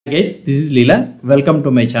Hi guys, this is Leela. Welcome to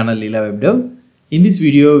my channel leelawebdev. In this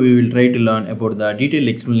video, we will try to learn about the detailed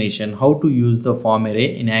explanation how to use the form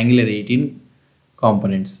array in Angular 18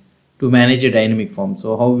 components to manage a dynamic form.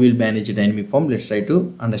 So how we will manage a dynamic form? Let's try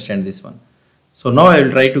to understand this one. So now I will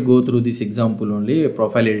try to go through this example only, a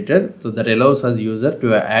profile editor, so that allows us user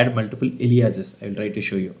to add multiple aliases. I will try to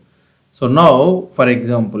show you. So now, for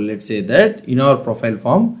example, let's say that in our profile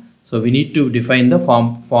form, so we need to define the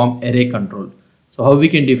form array control. So how we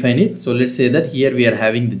can define it? So let's say that here we are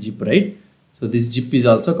having the zip, right? So this zip is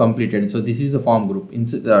also completed. So this is the form group.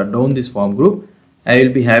 Inside down this form group, I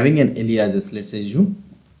will be having an aliases. Let's assume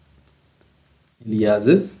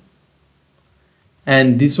aliases,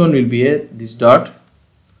 and this one will be a this dot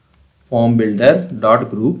form builder dot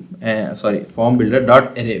group. Form builder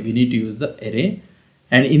dot array. We need to use the array,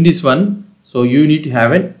 and in this one, so you need to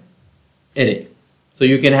have an array. So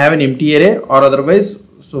you can have an empty array, or otherwise,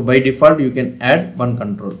 so by default you can add one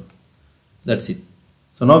control. That's it.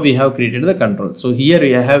 So now we have created the control. So here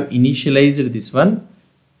we have initialized this one.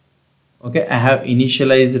 Okay, I have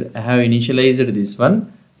initialized this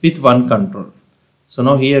one with one control. So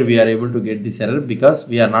now here we are able to get this error because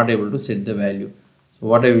we are not able to set the value. So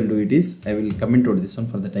what I will do it is I will comment out this one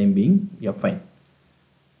for the time being. Yeah, fine.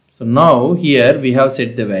 So now here we have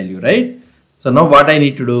set the value, right? So now what I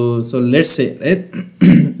need to do, so let's say, right,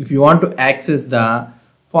 if you want to access the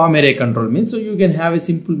form array control means, so you can have a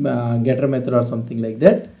simple getter method or something like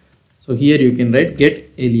that. So here you can write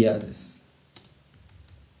get aliases,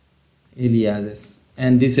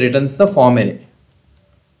 and this returns the form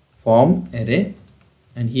array,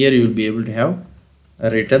 and here you will be able to have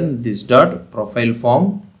return this dot profile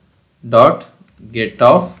form dot get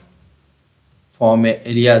of form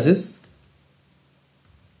aliases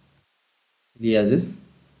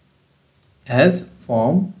as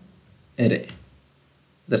form array.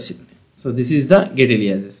 That's it. So this is the get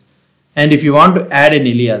aliases, and if you want to add an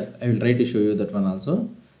alias, I will try to show you that one also.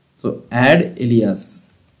 So add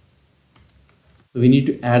alias. So we need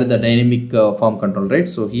to add the dynamic form control, right?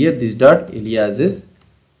 So here this dot aliases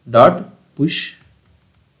dot push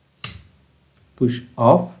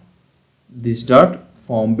of this dot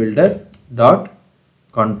form builder dot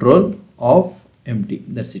control of empty.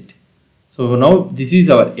 That's it. So now this is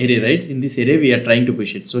our array, right? In this array we are trying to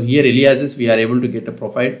push it. So here aliases we are able to get a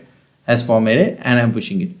profile as form array, and I am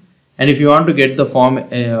pushing it. And if you want to get the form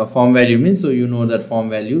value means, so you know that form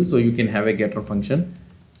value, so you can have a getter function,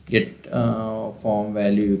 get form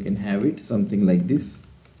value, you can have it something like this,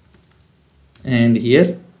 and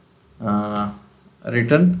here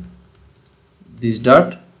return this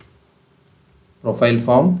dot profile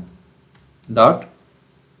form dot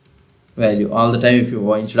value. All the time, if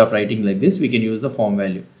you instead of writing like this, we can use the form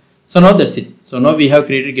value. So now that's it. So now we have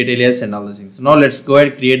created get alias and all those things. So now let's go ahead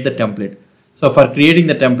and create the template. So for creating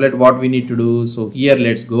the template, what we need to do, so here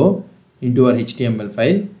let's go into our HTML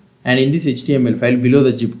file, and in this HTML file below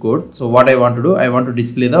the zip code, so what I want to do, I want to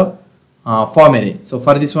display the form array. So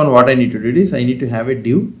for this one, what I need to do is I need to have a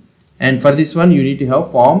div, and for this one you need to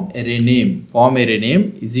have form array name. Form array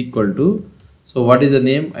name is equal to, so what is the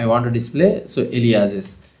name I want to display? So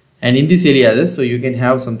aliases. And in this aliases, so you can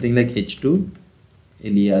have something like h2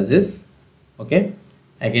 aliases. Okay,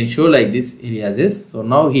 I can show like this aliases. So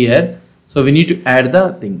now here, so we need to add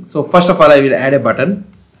the thing. So first of all, I will add a button.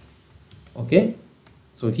 Okay,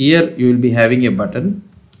 so here you will be having a button.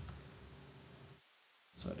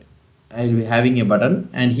 Sorry, I will be having a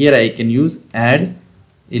button, and here I can use add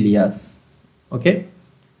alias. Okay,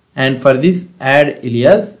 and for this add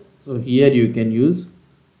alias, so here you can use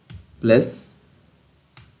plus.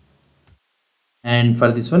 And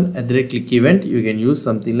for this one, at the click event, you can use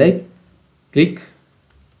something like click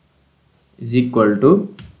is equal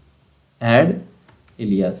to add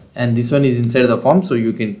alias, and this one is inside the form, so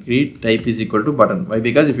you can create type is equal to button. Why?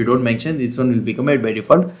 Because if you don't mention, this one will become a by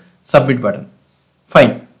default submit button.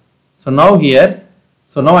 Fine. So now here,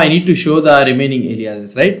 so now I need to show the remaining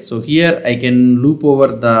aliases, right? So here I can loop over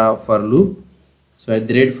the for loop. So at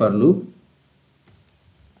the rate for loop,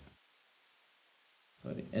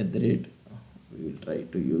 sorry, at the rate, we will try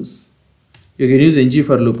to use, you can use ng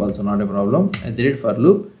for loop also, not a problem. At the rate for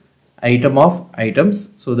loop item of items,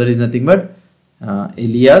 so there is nothing but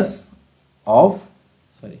alias of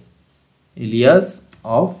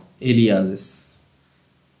aliases.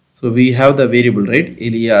 So we have the variable, right,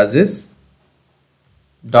 aliases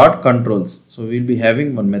dot controls. So we'll be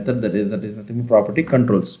having one method that is nothing but property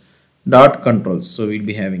controls dot controls. So we'll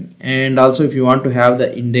be having, and also if you want to have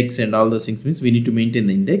the index and all those things means we need to maintain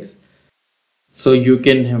the index. So you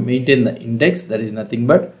can maintain the index, that is nothing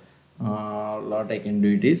but what I can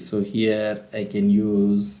do it is, so here I can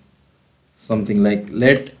use something like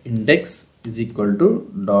let index is equal to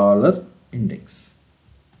dollar index.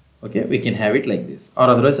 Okay, we can have it like this, or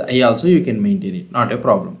otherwise I also you can maintain it, not a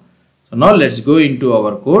problem. So now let's go into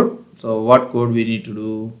our code. So what code we need to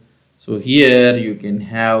do? So here you can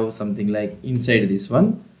have something like inside this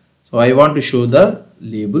one. So I want to show the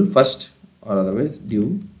label first, or otherwise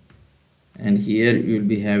div, and here you will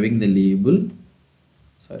be having the label,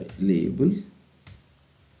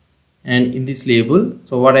 and in this label,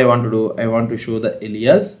 so what I want to do, I want to show the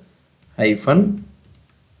alias hyphen,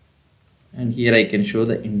 and here I can show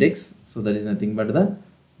the index. So that is nothing but the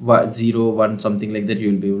 0, 1, something like that,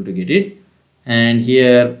 you will be able to get it. And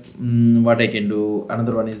here what I can do,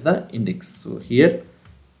 another one is the index. So here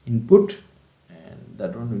input, and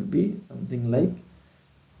that one will be something like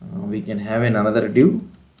we can have another div.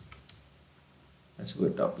 Let's go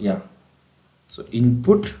top. Yeah, so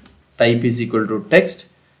input type is equal to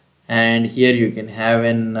text, and here you can have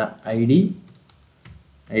an id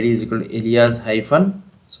is equal to alias hyphen,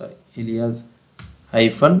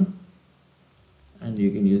 and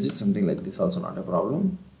you can use it something like this also, not a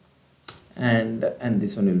problem. And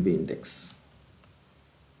this one will be index,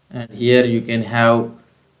 and here you can have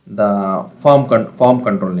the form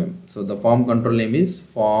control name. So the form control name is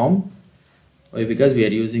form. Why? Because we are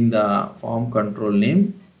using the form control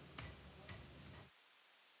name,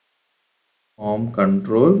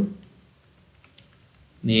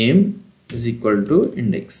 is equal to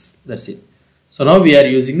index. That's it. So now we are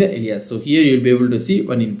using the alias. So here you will be able to see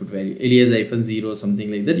one input value, alias hyphen 0, something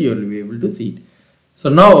like that, you will be able to see it. So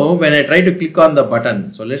now when I try to click on the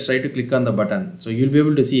button, so let's try to click on the button. So you will be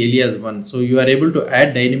able to see alias 1. So you are able to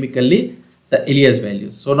add dynamically the alias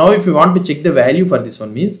values. So now if you want to check the value for this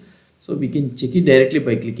one means, so we can check it directly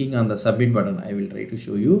by clicking on the submit button. I will try to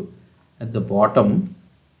show you at the bottom.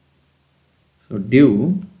 So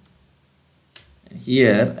div,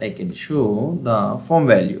 here I can show the form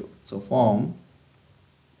value. So form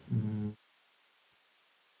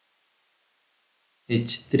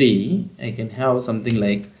h3, I can have something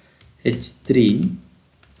like h3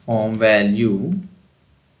 form value,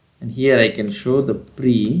 and here I can show the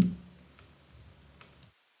pre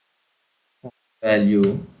form value.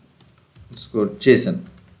 Let's go JSON.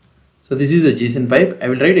 So this is the JSON pipe. I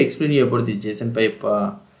will try to explain you about this JSON pipe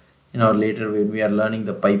in our later when we are learning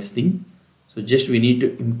the pipes thing. So just we need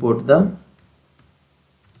to import the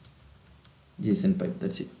JSON pipe,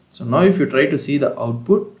 that's it. So now if you try to see the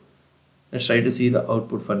output, let's try to see the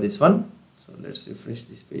output for this one. So let's refresh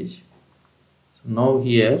this page. So now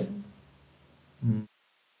here,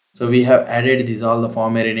 so we have added this all the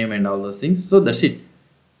form array name and all those things. So that's it.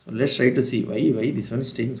 So let's try to see why this one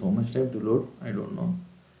is taking so much time to load. I don't know.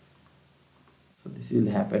 So this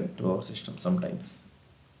will happen to our system sometimes.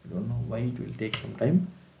 I don't know why it will take some time.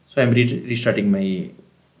 So I'm restarting my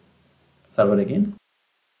server again.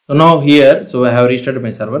 So now here, so I have restarted my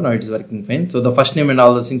server. Now it is working fine. So the first name and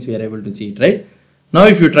all those things we are able to see it, right? Now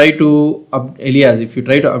if you try to update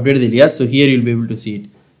the alias, so here you will be able to see it.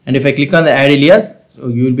 And if I click on the add alias, so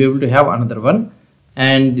you will be able to have another one,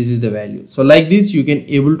 and this is the value. So like this you can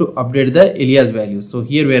able to update the alias values. So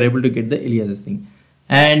here we are able to get the aliases thing.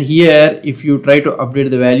 And here if you try to update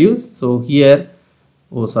the values, so here,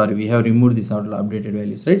 oh sorry, we have removed this out updated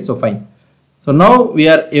values, right? So fine. So now we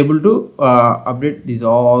are able to update these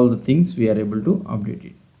all the things we are able to update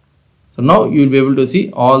it. So now you will be able to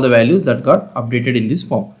see all the values that got updated in this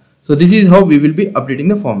form. So this is how we will be updating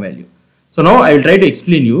the form value. So now I will try to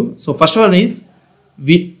explain you. So first one is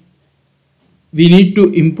we need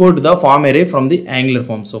to import the form array from the Angular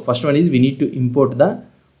form. So first one is we need to import the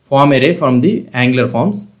form array from the Angular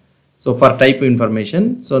forms. So for type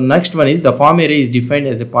information. So next one is the form array is defined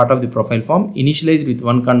as a part of the profile form, initialized with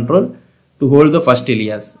one control to hold the first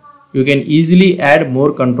alias. You can easily add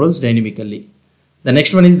more controls dynamically. The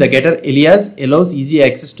next one is the getter alias allows easy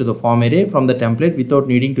access to the form array from the template without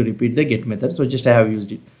needing to repeat the get method. So just I have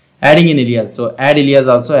used it. Adding an alias. So add alias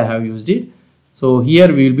also I have used it. So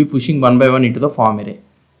here we will be pushing one by one into the form array.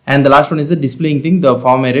 And the last one is the displaying thing. The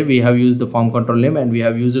form array we have used the form control name and we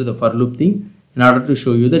have used the for loop thing in order to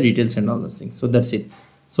show you the details and all those things. So that's it.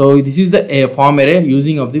 So this is the form array,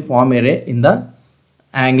 using of the form array in the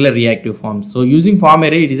Angular reactive forms. So using form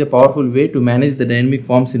array, it is a powerful way to manage the dynamic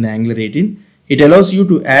forms in the Angular 18. It allows you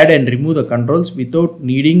to add and remove the controls without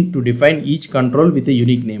needing to define each control with a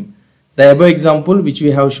unique name. The above example which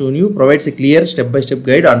we have shown you provides a clear step-by-step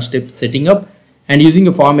guide on setting up and using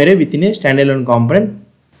a form array within a standalone component,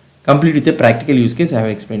 complete with a practical use case I have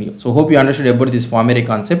explained you. So hope you understood about this form array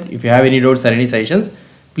concept. If you have any doubts or any suggestions,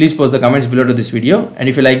 please post the comments below to this video. And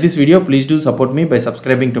if you like this video, please do support me by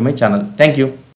subscribing to my channel. Thank you.